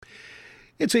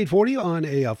It's 8:40 on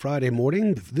a Friday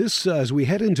morning. This, as we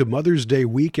head into Mother's Day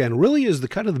weekend, really is the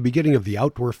kind of the beginning of the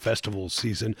outdoor festival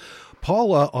season.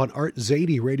 Paula on Art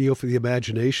Zadie Radio for the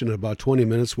Imagination in about 20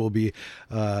 minutes will be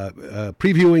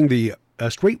previewing the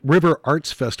Straight River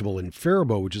Arts Festival in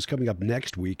Faribault, which is coming up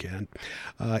next weekend.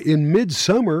 In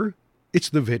midsummer, it's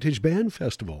the Vintage Band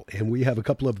Festival, and we have a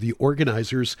couple of the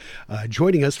organizers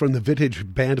joining us from the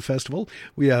Vintage Band Festival.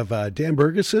 We have Dan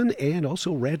Bergeson and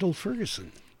also Randall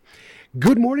Ferguson.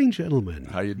 Good morning, gentlemen.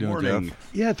 How you doing,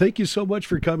 Jeff? Yeah, thank you so much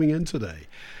for coming in today.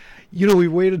 You know, we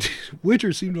waited,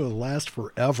 winter seemed to last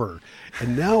forever,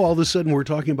 and now all of a sudden we're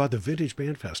talking about the Vintage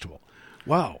Band Festival.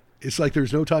 Wow. It's like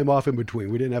there's no time off in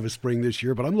between. We didn't have a spring this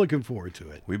year, but I'm looking forward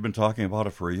to it. We've been talking about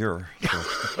it for a year.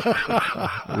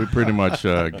 So. We pretty much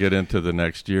get into the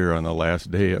next year on the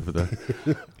last day of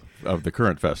the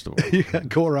current festival.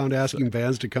 Go around asking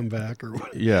bands to come back, or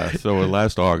what? Yeah. So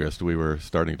last August we were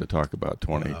starting to talk about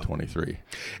 2023,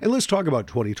 and let's talk about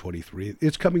 2023.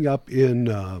 It's coming up in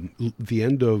the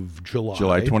end of July,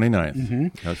 July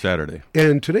 29th, Saturday.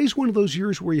 And today's one of those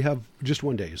years where you have just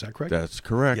one day. Is that correct? That's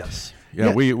correct. Yes.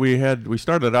 Yeah. We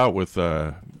started out with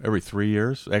every 3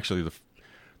 years. Actually,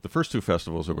 the first two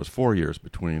festivals there was 4 years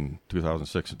between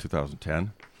 2006 and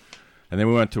 2010, and then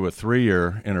we went to a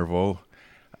 3-year interval.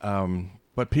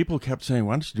 But people kept saying,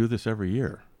 "Why don't you do this every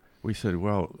year?" We said,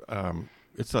 "Well,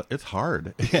 it's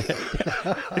hard.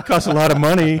 It costs a lot of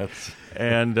money,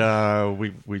 and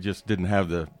we just didn't have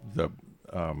the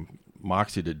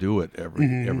moxie to do it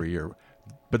every year."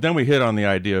 But then we hit on the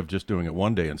idea of just doing it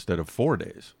one day instead of 4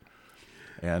 days,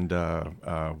 and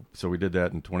so we did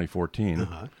that in 2014,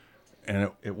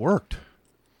 and it worked,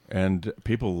 and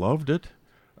people loved it.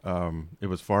 It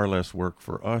was far less work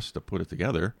for us to put it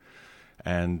together.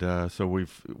 And so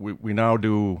we now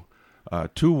do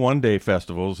 2 one-day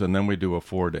festivals, and then we do a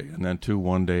 4-day, and then 2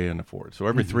 1-day and a 4. So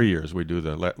every 3 years we do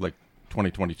like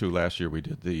 2022 last year we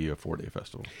did the 4-day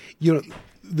festival. You know,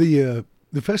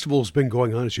 the festival's been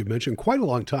going on, as you mentioned, quite a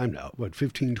long time now. What,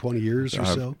 15, 20 years or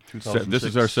so? This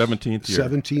is our 17th year.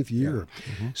 17th year.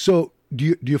 Yeah. So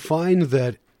do you find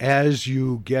that as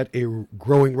you get a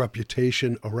growing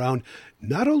reputation around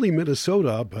not only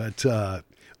Minnesota but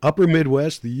Upper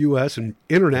Midwest, the U.S., and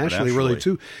internationally, really,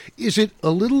 too. Is it a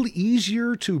little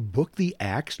easier to book the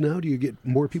acts now? Do you get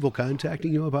more people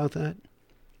contacting you about that?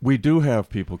 We do have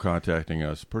people contacting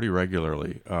us pretty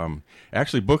regularly.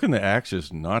 Actually, booking the acts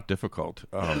is not difficult.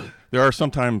 There are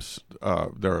sometimes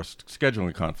there are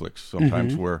scheduling conflicts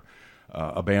sometimes where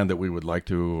a band that we would like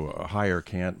to hire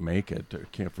can't make it, or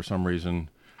can't for some reason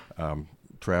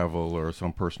travel or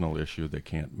some personal issue, they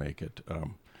can't make it.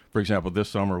 For example, this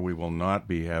summer we will not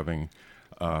be having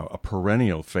a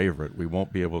perennial favorite. We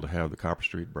won't be able to have the Copper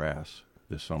Street Brass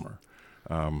this summer.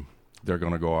 They're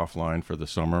going to go offline for the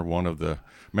summer. One of the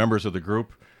members of the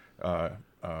group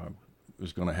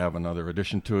is going to have another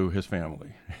addition to his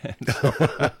family. So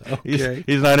Okay.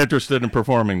 he's not interested in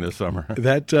performing this summer.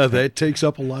 That takes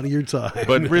up a lot of your time.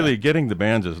 But really, getting the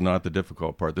bands is not the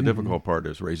difficult part. The difficult part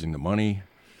is raising the money.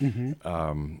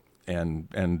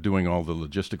 And doing all the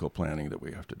logistical planning that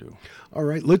we have to do. All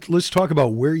right, let's talk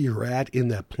about where you're at in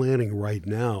that planning right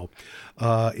now,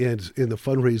 and in the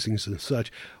fundraisings and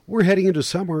such. We're heading into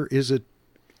summer. Is it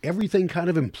everything kind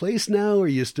of in place now, or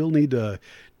you still need are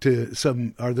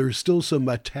there still some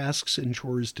tasks and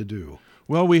chores to do?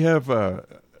 Well, we have a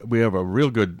real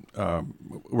good.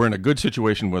 We're in a good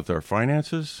situation with our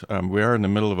finances. We are in the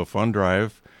middle of a fund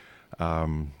drive.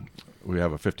 We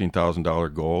have a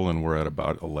 $15,000 goal, and we're at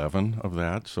about 11 of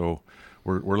that. So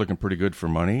we're looking pretty good for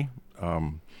money.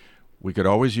 We could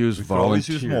always use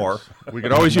volunteers. Always use more. We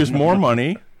could always use more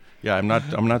money. Yeah, I'm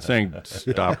not saying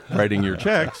stop writing your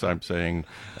checks. I'm saying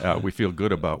we feel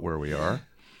good about where we are.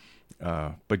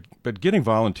 But getting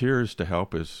volunteers to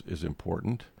help is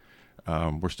important.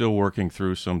 We're still working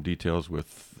through some details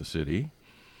with the city,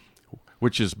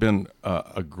 which has been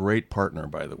a great partner,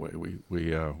 by the way.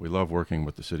 We love working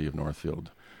with the city of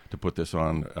Northfield to put this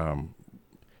on.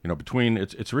 Between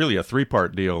it's really a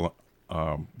 3-part deal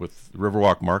with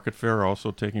Riverwalk Market Fair also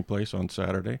taking place on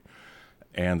Saturday,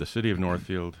 and the city of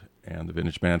Northfield and the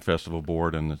Vintage Band Festival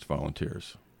Board and its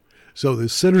volunteers. So the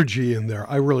synergy in there,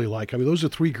 I really like. I mean, those are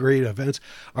 2 great events,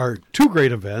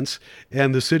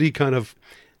 and the city kind of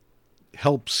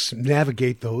helps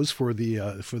navigate those for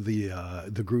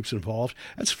the groups involved.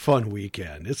 That's a fun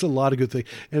weekend. It's a lot of good things,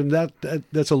 and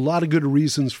that's a lot of good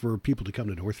reasons for people to come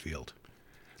to Northfield.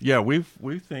 Yeah, we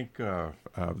think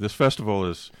this festival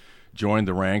has joined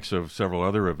the ranks of several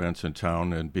other events in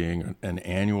town and being an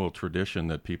annual tradition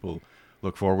that people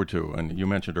look forward to. And you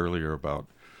mentioned earlier about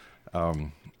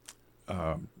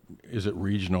is it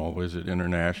regional? Is it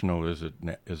international? Is it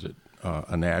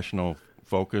a national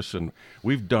focus? And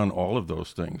we've done all of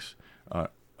those things.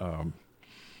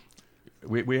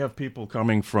 We have people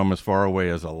coming from as far away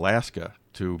as Alaska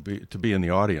to be in the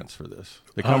audience for this.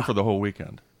 They come for the whole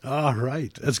weekend. All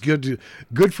right. That's good.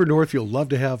 Good for Northfield. Love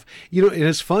to have, and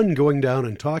it's fun going down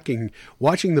and talking,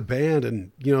 watching the band,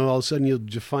 and, all of a sudden you'll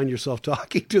just find yourself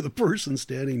talking to the person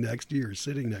standing next to you or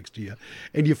sitting next to you.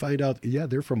 And you find out,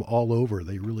 they're from all over.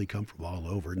 They really come from all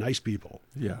over. Nice people.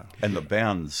 Yeah. And the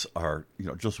bands are,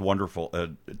 just wonderful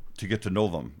to get to know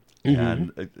them.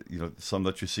 Mm-hmm. And, some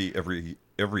that you see every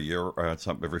year, or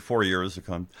some every 4 years to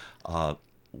come.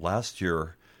 Last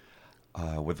year,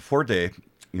 with the 4-day,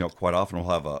 quite often we'll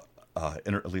have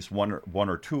at least one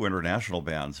or two international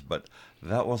bands, but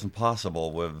that wasn't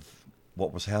possible with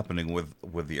what was happening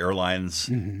with the airlines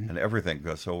and everything.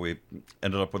 So we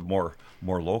ended up with more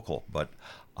local, but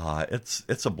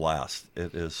it's a blast.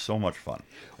 It is so much fun.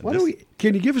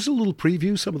 Can you give us a little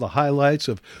preview, some of the highlights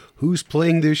of who's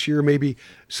playing this year? Maybe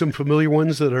some familiar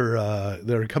ones that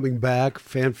are coming back,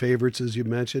 fan favorites as you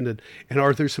mentioned, and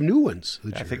are there some new ones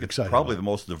that I you're think it's excited probably about?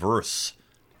 the most diverse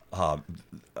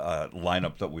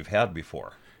lineup that we've had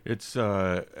before. It's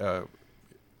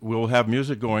we'll have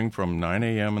music going from 9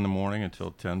 a.m. in the morning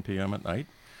until 10 p.m. at night.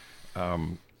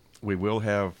 We will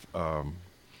have.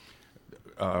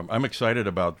 I'm excited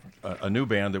about a new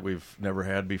band that we've never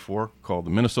had before called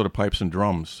the Minnesota Pipes and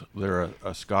Drums. They're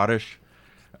a Scottish.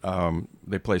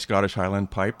 They play Scottish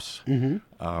Highland pipes.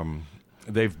 Mm-hmm.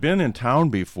 They've been in town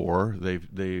before.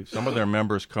 Some of their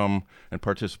members come and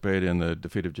participate in the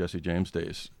Defeat of Jesse James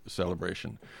Day's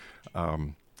celebration,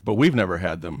 but we've never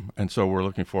had them, and so we're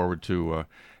looking forward to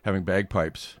having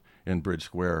bagpipes in Bridge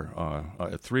Square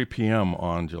at 3 p.m.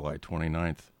 on July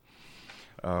 29th.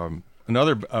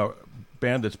 Another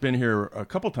band that's been here a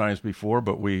couple times before,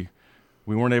 but we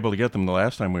weren't able to get them the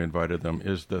last time we invited them,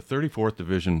 is the 34th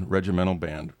Division Regimental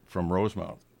Band from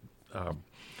Rosemount.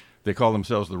 They call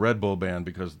themselves the Red Bull Band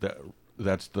because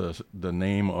that's the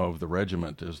name of the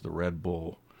regiment is the Red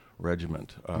Bull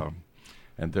Regiment.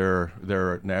 And they're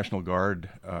a National Guard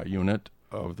unit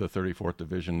of the 34th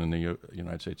Division in the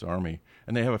United States Army,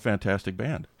 and they have a fantastic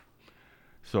band.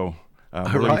 So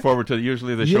we're looking forward to it.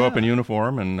 Usually they show up in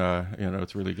uniform, and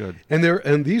it's really good.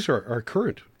 And these are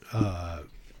current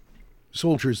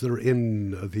soldiers that are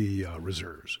in the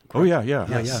reserves. Correct? Oh, yeah.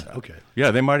 Yeah, okay.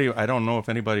 Yeah, they might. I don't know if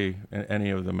any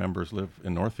of the members live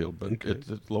in Northfield, but it's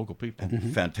local people.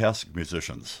 Mm-hmm. Fantastic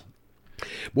musicians.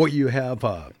 What you have,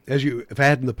 as you have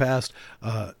had in the past,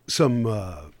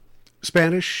 some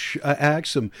Spanish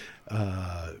acts, some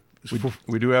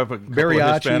we do have a couple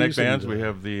of Hispanic bands. We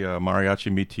have the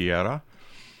Mariachi Mi Tierra.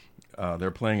 They're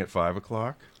playing at 5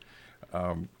 o'clock.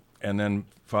 And then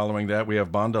following that, we have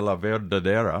Banda La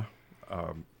Verdadera.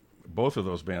 Both of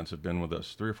those bands have been with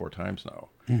us 3 or 4 times now.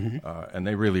 Mm-hmm. And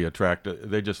they really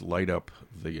they just light up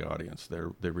the audience.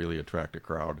 They really attract a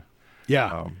crowd.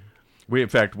 Yeah. We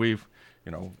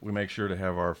make sure to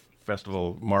have our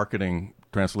festival marketing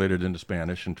translated into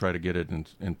Spanish and try to get it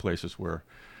in places where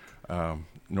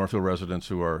Northfield residents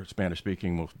who are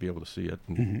Spanish-speaking will be able to see it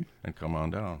and come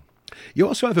on down. You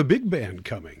also have a big band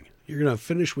coming. You're going to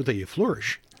finish with a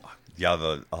flourish. Yeah,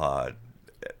 the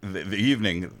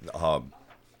evening.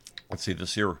 Let's see,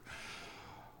 this year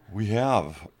we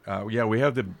have. We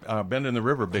have the Bend in the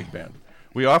River big band.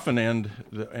 We often end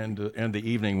the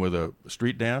evening with a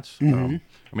street dance.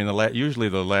 Mm-hmm. Usually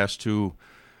the last 2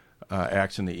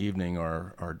 acts in the evening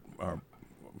are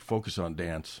focus on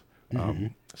dance. Mm-hmm.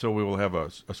 So we will have a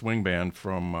swing band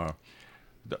from.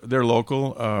 They're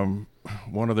local.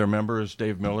 One of their members,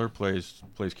 Dave Miller, plays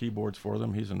keyboards for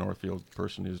them. He's a Northfield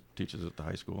person who teaches at the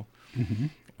high school.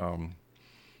 Mm-hmm.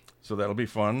 So that'll be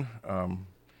fun.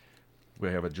 We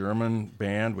have a German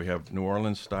band. We have New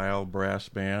Orleans-style brass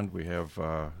band. We have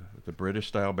the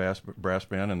British-style brass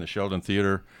band and the Sheldon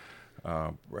Theater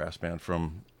brass band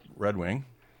from Red Wing.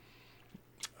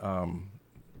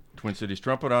 Twin Cities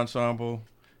Trumpet Ensemble.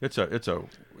 It's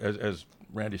as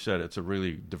Randy said, it's a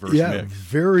really diverse mix. Yeah,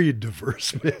 very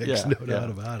diverse mix, no doubt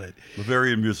about it.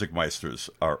 Bavarian music meisters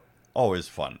are always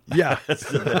fun. Yeah.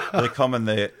 They come and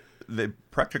they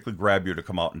practically grab you to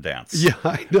come out and dance. Yeah,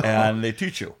 I know. And they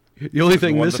teach you. The only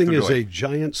thing missing is a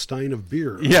giant stein of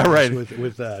beer. Yeah, right.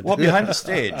 With that. Well, behind the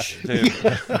stage.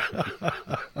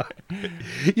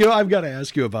 I've got to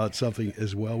ask you about something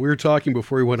as well. We were talking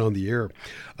before we went on the air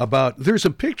about there's a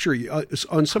picture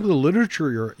on some of the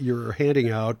literature you're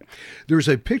handing out. There's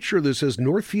a picture that says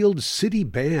Northfield City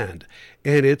Band,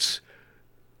 and it's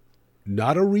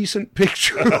Not a recent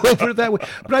picture, I'll put it that way.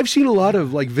 But I've seen a lot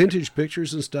of like vintage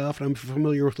pictures and stuff, and I'm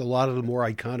familiar with a lot of the more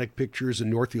iconic pictures in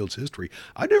Northfield's history.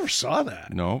 I never saw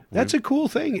that. No. That's a cool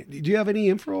thing. Do you have any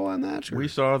info on that? Or? We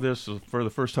saw this for the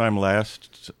first time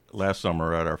last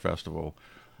summer at our festival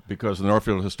because the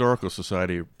Northfield Historical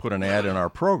Society put an ad in our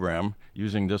program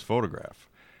using this photograph.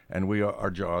 And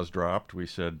our jaws dropped. We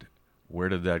said, where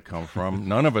did that come from?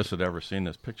 None of us had ever seen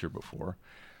this picture before.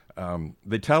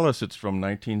 They tell us it's from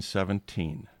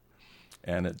 1917,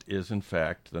 and it is, in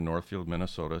fact, the Northfield,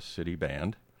 Minnesota City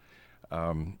Band.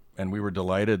 And we were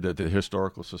delighted that the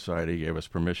Historical Society gave us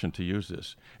permission to use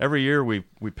this. Every year we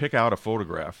pick out a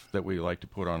photograph that we like to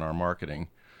put on our marketing,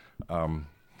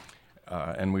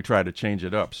 and we try to change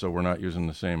it up so we're not using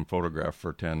the same photograph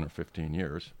for 10 or 15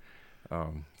 years.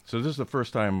 So this is the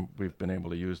first time we've been able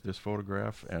to use this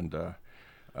photograph, and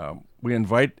we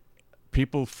invite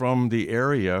people from the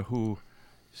area who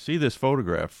see this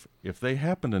photograph, if they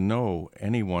happen to know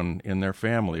anyone in their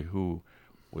family who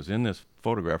was in this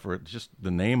photograph or just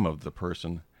the name of the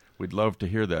person, we'd love to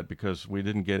hear that because we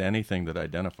didn't get anything that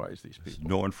identifies these people.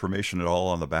 No information at all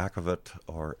on the back of it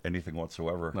or anything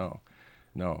whatsoever.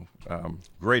 No.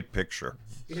 Great picture.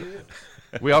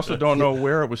 We also don't know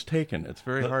where it was taken. It's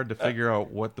very hard to figure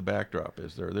out what the backdrop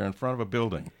is. They're in front of a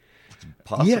building.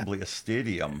 Possibly a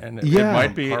stadium. And it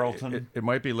might be Carleton. It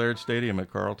might be Laird Stadium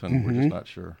at Carleton. Mm-hmm. We're just not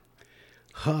sure.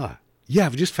 Huh. Yeah,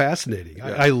 just fascinating.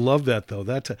 Yeah. I love that, though.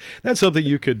 That's something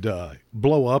you could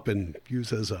blow up and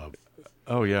use as a...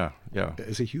 Oh, yeah.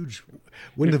 As a huge...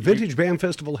 When the Vintage Band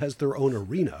Festival has their own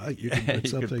arena, you can put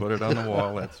something... You could put it on the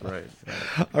wall, that's right.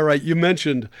 All right, you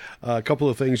mentioned a couple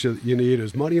of things that you need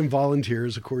is money and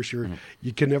volunteers. Of course, you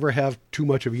can never have too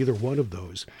much of either one of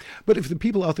those. But if the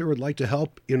people out there would like to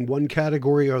help in one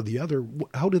category or the other,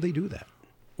 how do they do that?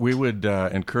 We would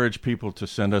encourage people to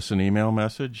send us an email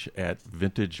message at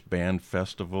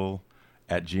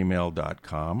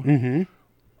vintagebandfestival@gmail.com. Mm-hmm.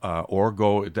 Or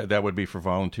go, that would be for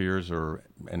volunteers or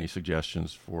any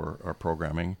suggestions for our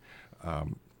programming.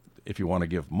 If you want to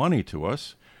give money to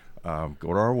us, go to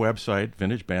our website,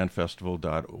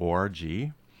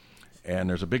 vintagebandfestival.org, and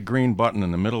there's a big green button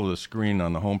in the middle of the screen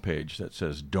on the homepage that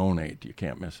says donate. You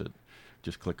can't miss it.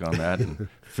 Just click on that and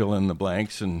fill in the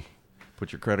blanks and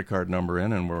put your credit card number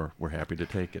in, and we're happy to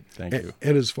take it. Thank you.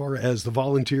 And as far as the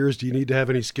volunteers, do you need to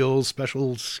have any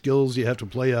special skills? You have to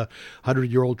play a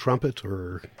 100-year-old trumpet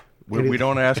or... We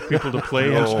don't ask people to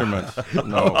play instruments.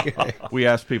 No. Okay. We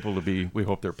ask people to be, we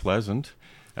hope they're pleasant.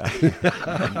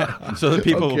 So that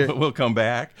people will come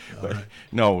back. But right.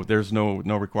 No, there's no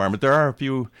requirement. There are a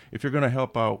few, if you're going to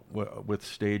help out with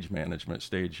stage management,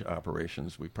 stage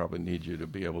operations, we probably need you to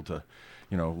be able to,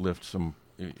 lift some...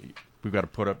 We've got to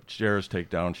put up chairs, take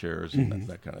down chairs, and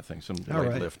that kind of thing. Some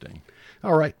light lifting.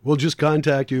 All right. We'll just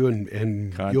contact you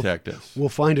and contact us. We'll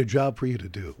find a job for you to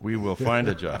do. We will find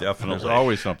a job. Definitely. There's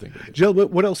always something to do. Gentlemen,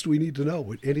 what else do we need to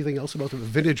know? Anything else about the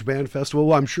Vintage Band Festival?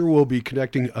 Well, I'm sure we'll be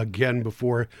connecting again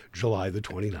before July the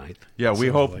 29th. Yeah, we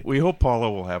hope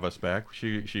Paula will have us back.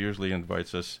 She usually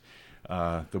invites us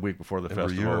the week before the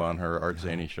festival on her Art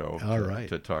Zany show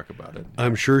to talk about it.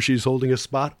 I'm sure she's holding a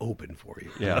spot open for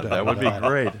you. Yeah, that would be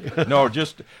great. No,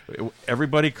 just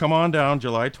everybody come on down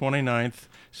July 29th,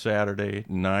 Saturday,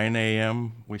 9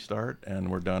 a.m. we start, and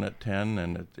we're done at 10,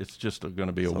 and it's just going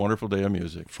to be a wonderful day of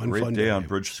music. Great day on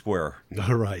Bridge Square.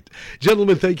 All right.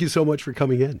 Gentlemen, thank you so much for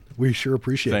coming in. We sure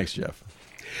appreciate it. Thanks, Jeff.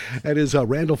 That is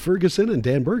Randall Ferguson and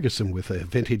Dan Bergeson with the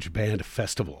Vintage Band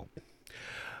Festival.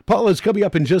 Paula's coming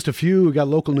up in just a few. We got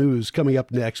local news coming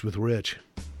up next with Rich.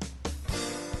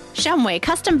 Shumway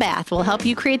Custom Bath will help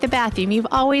you create the bathroom you've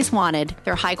always wanted.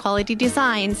 Their high-quality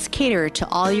designs cater to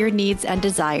all your needs and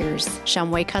desires.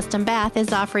 Shumway Custom Bath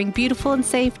is offering beautiful and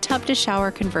safe tub-to-shower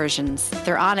conversions.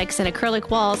 Their onyx and acrylic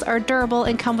walls are durable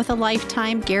and come with a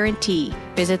lifetime guarantee.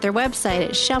 Visit their website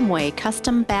at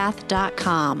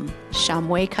shumwaycustombath.com.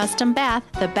 Shumway Custom Bath,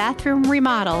 the bathroom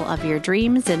remodel of your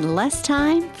dreams in less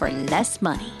time for less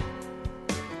money.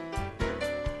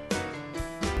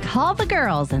 Call the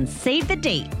girls and save the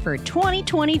date for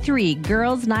 2023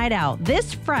 Girls Night Out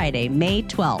this Friday, May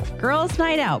 12th. Girls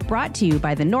Night Out, brought to you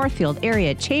by the Northfield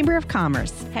Area Chamber of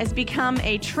Commerce, has become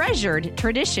a treasured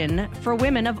tradition for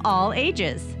women of all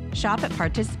ages. Shop at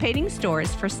participating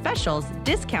stores for specials,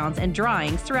 discounts, and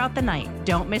drawings throughout the night.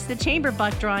 Don't miss the Chamber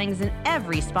Buck drawings in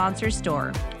every sponsor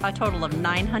store. A total of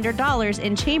 $900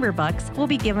 in Chamber Bucks will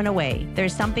be given away.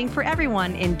 There's something for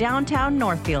everyone in downtown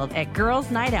Northfield at Girls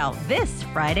Night Out this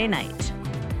Friday night.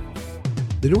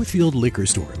 The Northfield Liquor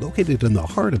Store, located in the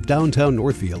heart of downtown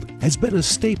Northfield, has been a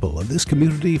staple of this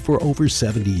community for over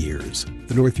 70 years.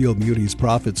 The Northfield Muni's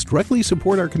profits directly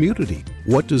support our community.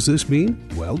 What does this mean?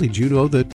 Well, did you know that